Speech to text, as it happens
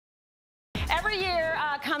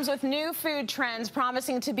comes with new food trends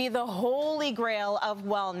promising to be the holy grail of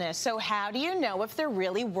wellness. So how do you know if they're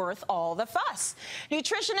really worth all the fuss?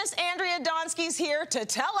 Nutritionist Andrea Donsky's here to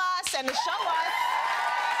tell us and to show us.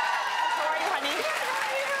 How are you, honey?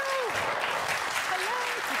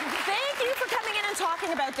 Thank you for coming in and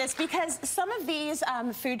talking about this, because some of these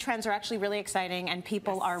food trends are actually really exciting and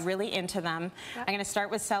people are really into them. Yep. I'm going to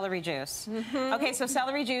start with celery juice. Okay, so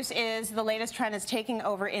celery juice is the latest trend. It's taking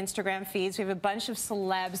over Instagram feeds. We have a bunch of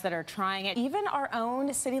celebs that are trying it. Even our own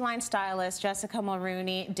Cityline stylist, Jessica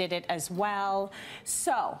Mulrooney, did it as well.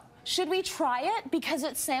 So, should we try it? Because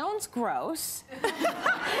it sounds gross.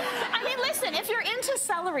 I mean, listen, if you're into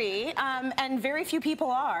celery, and very few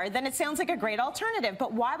people are, then it sounds like a great alternative.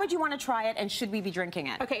 But why would you want to try it, and should we be drinking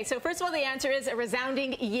it? Okay, so first of all, the answer is a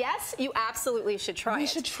resounding yes. You absolutely should try it. We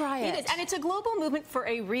should try it. It is, and it's a global movement for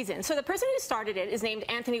a reason. So the person who started it is named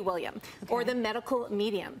Anthony William, or the medical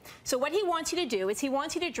medium. So what he wants you to do is he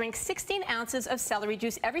wants you to drink 16 ounces of celery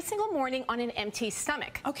juice every single morning on an empty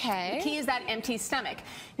stomach. Okay. The key is that empty stomach.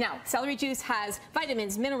 Now, celery juice has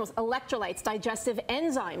vitamins, minerals, electrolytes, digestive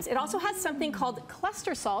enzymes. It also has something called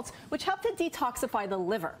cluster salts, which help to detoxify the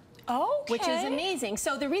liver. Okay. Which is amazing.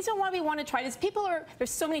 So the reason why we want to try this,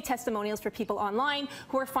 there's so many testimonials for people online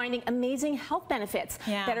who are finding amazing health benefits.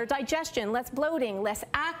 Yeah. Better digestion, less bloating, less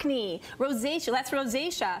acne, less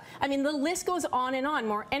rosacea. I mean, the list goes on and on.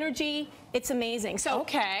 More energy. It's amazing. So,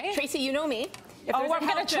 Tracy, you know me. Oh, I'm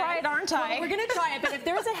going to try it, aren't I? Well, we're going to try it, but if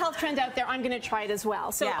there's a health trend out there, I'm going to try it as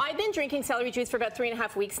well. So I've been drinking celery juice for about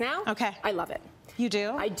 3.5 weeks now. Okay. I love it. You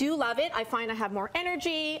do? I do love it. I find I have more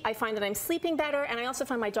energy. I find that I'm sleeping better, and I also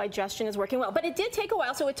find my digestion is working well. But it did take a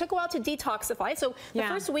while, so it took a while to detoxify. So the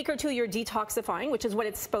first week or two, you're detoxifying, which is what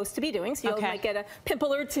it's supposed to be doing. So you might get a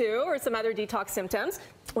pimple or two or some other detox symptoms,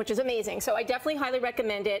 which is amazing. So I definitely highly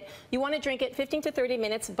recommend it. You want to drink it 15 to 30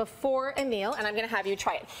 minutes before a meal, and I'm going to have you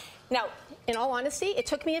try it. Now, in all honesty, it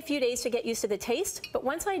took me a few days to get used to the taste, but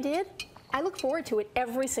once I did, I look forward to it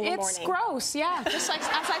every single morning. It's gross, yeah, just like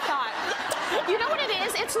as I thought. You know what it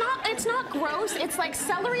is? It's not gross. It's like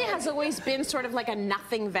celery has always been sort of like a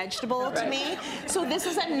nothing vegetable to me. So this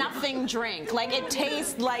is a nothing drink. Like, it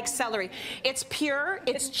tastes like celery. It's pure.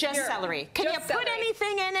 It's just pure celery. Can you put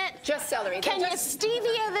anything in it? Just celery. Can you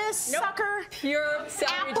stevia this sucker? Pure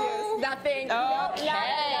celery juice. Nothing.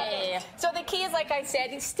 Okay. So the key is, like I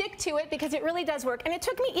said, stick to it because it really does work. And it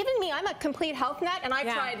took me, even me, I'm a complete health nut, and I've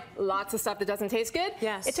tried lots of stuff that doesn't taste good.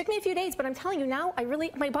 Yes. It took me a few days, but I'm telling you now,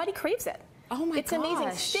 my body craves it. Oh my gosh. It's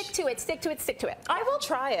amazing. Stick to it, stick to it, stick to it. I will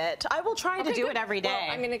try it. I will try to do it every day.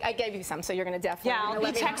 Well, I gave you some, so you're going to definitely. Yeah, I'll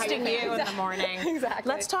be texting you in the morning.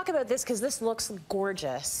 Exactly. Let's talk about this, because this looks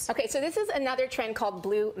gorgeous. Okay, so this is another trend called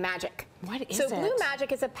Blue Majik. What is it? So Blue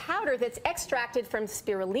Majik is a powder that's extracted from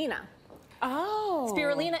spirulina. Oh.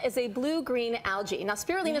 Spirulina is a blue-green algae. Now,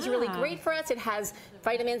 spirulina is really great for us. It has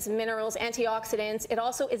vitamins, minerals, antioxidants. It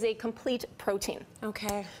also is a complete protein.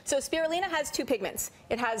 Okay. So spirulina has two pigments.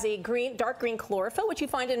 It has a dark green chlorophyll, which you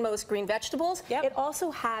find in most green vegetables. Yep. It also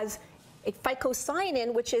has a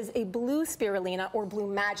phycocyanin, which is a blue spirulina or Blue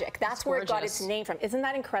Majik. That's where it got its name from. Isn't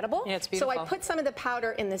that incredible? Yeah, it's beautiful. So I put some of the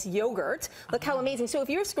powder in this yogurt. Look how amazing. So if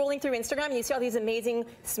you're scrolling through Instagram and you see all these amazing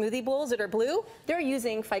smoothie bowls that are blue, they're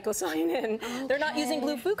using phycocyanin. Okay. They're not using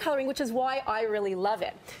blue food coloring, which is why I really love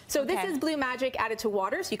it. So this is Blue Majik added to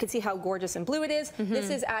water, so you can see how gorgeous and blue it is.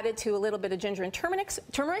 This is added to a little bit of ginger and turmeric,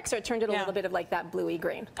 so it turned it a little bit of like that bluey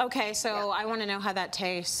green. Okay, so I want to know how that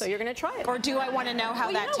tastes. So you're going to try it. Or do I want to know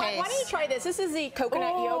how that tastes? Why don't you try this? This is the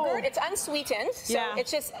coconut yogurt. It's unsweetened, so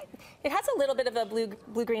it's just, it has a little bit of a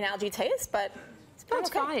blue-green algae taste, but it's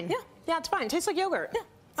fine. Yeah. Yeah, it's fine. It tastes like yogurt. Yeah.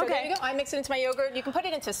 So there you go. I mix it into my yogurt. You can put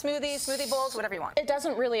it into smoothies, smoothie bowls, whatever you want. It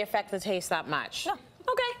doesn't really affect the taste that much. No.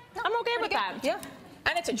 Okay. No, I'm okay with that. Yeah.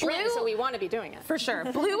 And it's a trend, so we want to be doing it. For sure.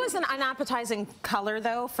 Blue is an unappetizing color,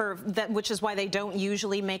 though, which is why they don't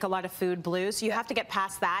usually make a lot of food blue. So you have to get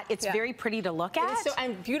past that. It's very pretty to look at.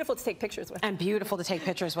 And beautiful to take pictures with. And beautiful to take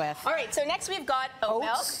pictures with. All right, so next we've got oat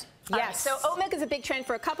milk. Yes. So oat milk is a big trend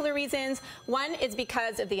for a couple of reasons. One is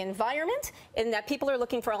because of the environment, in that people are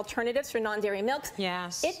looking for alternatives for non-dairy milks.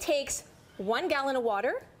 Yes. It takes 1 gallon of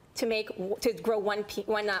water to grow one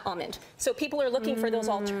almond. So people are looking for those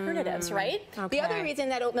alternatives, right? Okay. The other reason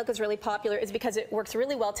that oat milk is really popular is because it works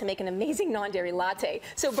really well to make an amazing non-dairy latte.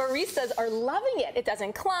 So baristas are loving it. It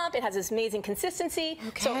doesn't clump. It has this amazing consistency.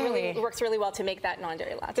 Okay. So it really works really well to make that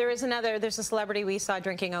non-dairy latte. There's a celebrity we saw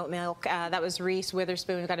drinking oat milk. That was Reese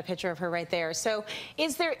Witherspoon. We've got a picture of her right there. So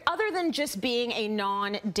is there, other than just being a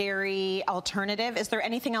non-dairy alternative, is there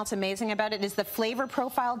anything else amazing about it? Is the flavor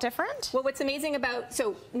profile different? Well, what's amazing about,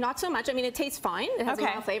 not so much. I mean, it tastes fine. It has a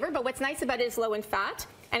mild flavor, but what's nice about it is low in fat.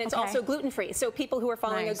 And it's also gluten-free. So people who are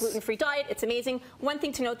following a gluten-free diet, it's amazing. One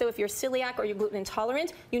thing to note, though, if you're celiac or you're gluten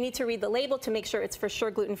intolerant, you need to read the label to make sure it's for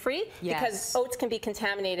sure gluten-free because oats can be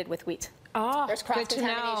contaminated with wheat. Oh, there's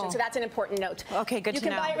cross-contamination, so that's an important note. Okay, good to know.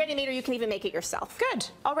 You can buy it ready-made or you can even make it yourself. Good.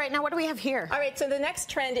 All right, now what do we have here? All right, so the next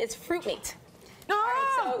trend is fruit meat. Oh!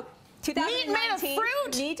 All right, so 2019, meat made of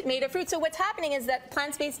fruit? Meat made of fruit. So what's happening is that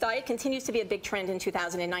plant-based diet continues to be a big trend in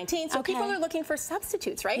 2019. So people are looking for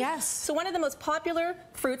substitutes, right? Yes. So one of the most popular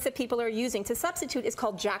fruits that people are using to substitute is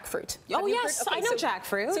called jackfruit. Oh, yes, I know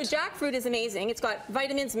jackfruit. So jackfruit is amazing. It's got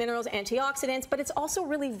vitamins, minerals, antioxidants, but it's also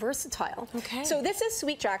really versatile. Okay. So this is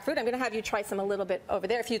sweet jackfruit. I'm going to have you try some a little bit over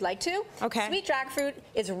there if you'd like to. Okay. Sweet jackfruit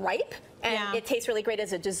is ripe, and it tastes really great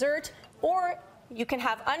as a dessert, or you can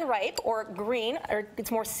have unripe or green, or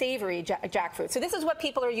it's more savory jackfruit. So this is what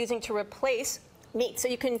people are using to replace meat. So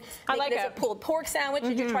you can make it as a pulled pork sandwich.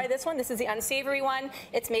 Did you try this one? This is the unsavory one.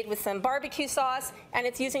 It's made with some barbecue sauce, and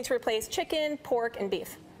it's using to replace chicken, pork, and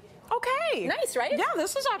beef. Okay. Nice, right? Yeah,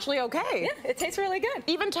 this is actually okay. Yeah, it tastes really good.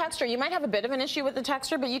 Even texture. You might have a bit of an issue with the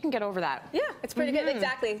texture, but you can get over that. Yeah, it's pretty good.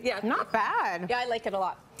 Exactly. Yeah. Not bad. Yeah, I like it a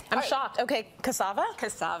lot. I'm shocked. Okay, cassava?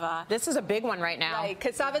 Cassava. This is a big one right now. Right,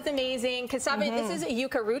 cassava's amazing. Cassava, this is a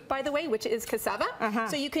yucca root, by the way, which is cassava.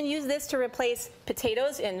 So you can use this to replace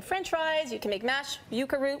potatoes in French fries. You can make mashed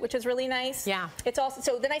yucca root, which is really nice. Yeah. It's also,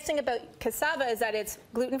 so the nice thing about cassava is that it's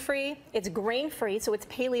gluten-free, it's grain-free, so it's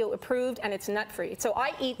paleo approved, and it's nut-free. So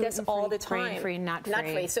I eat this all the time. Grain-free, nut-free.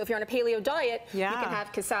 Nut-free. So if you're on a paleo diet, you can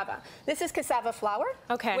have cassava. This is cassava flour.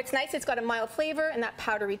 Okay. What's nice, it's got a mild flavor and that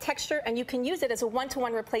powdery texture, and you can use it as a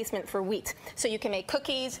one-to-one replacement for wheat. So you can make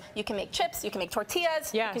cookies, you can make chips, you can make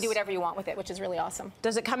tortillas, you can do whatever you want with it, which is really awesome.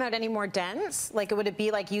 Does it come out any more dense? Like, would it be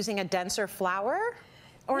like using a denser flour?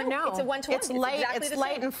 Or no? It's a one-to-one. It's light, exactly it's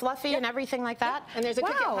light and fluffy and everything like that? And there's a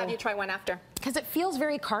cookie. I'll have you try one after. Because it feels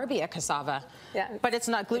very carby, a cassava. Yeah. But it's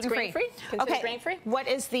not gluten-free. It's grain-free. Okay. Grain-free. What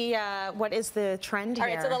is the trend here?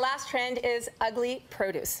 All right, so the last trend is ugly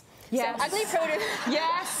produce. Yes. So ugly produce.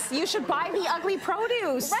 Yes, you should buy the ugly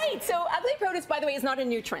produce. Right. So ugly produce, by the way, is not a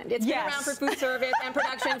new trend. It's been around for food service and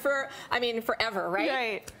production for, I mean, forever, right?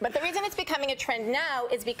 Right. But the reason it's becoming a trend now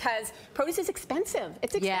is because produce is expensive.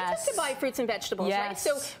 It's expensive to buy fruits and vegetables, right?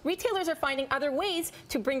 So retailers are finding other ways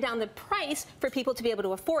to bring down the price for people to be able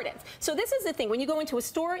to afford it. So this is the thing. When you go into a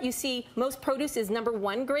store, you see most produce is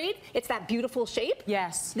 #1 grade. It's that beautiful shape.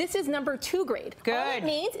 Yes. This is #2 grade. Good. All it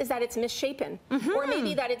means is that it's misshapen, or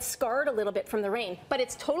maybe that it's scarred a little bit from the rain, but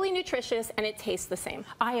it's totally nutritious and it tastes the same.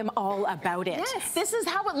 I am all about it. Yes. This is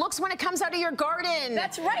how it looks when it comes out of your garden.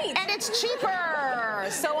 That's right. And it's cheaper.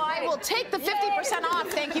 So I will take the 50% off.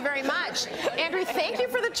 Thank you very much. Andrew, thank you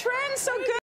for the trend. So good.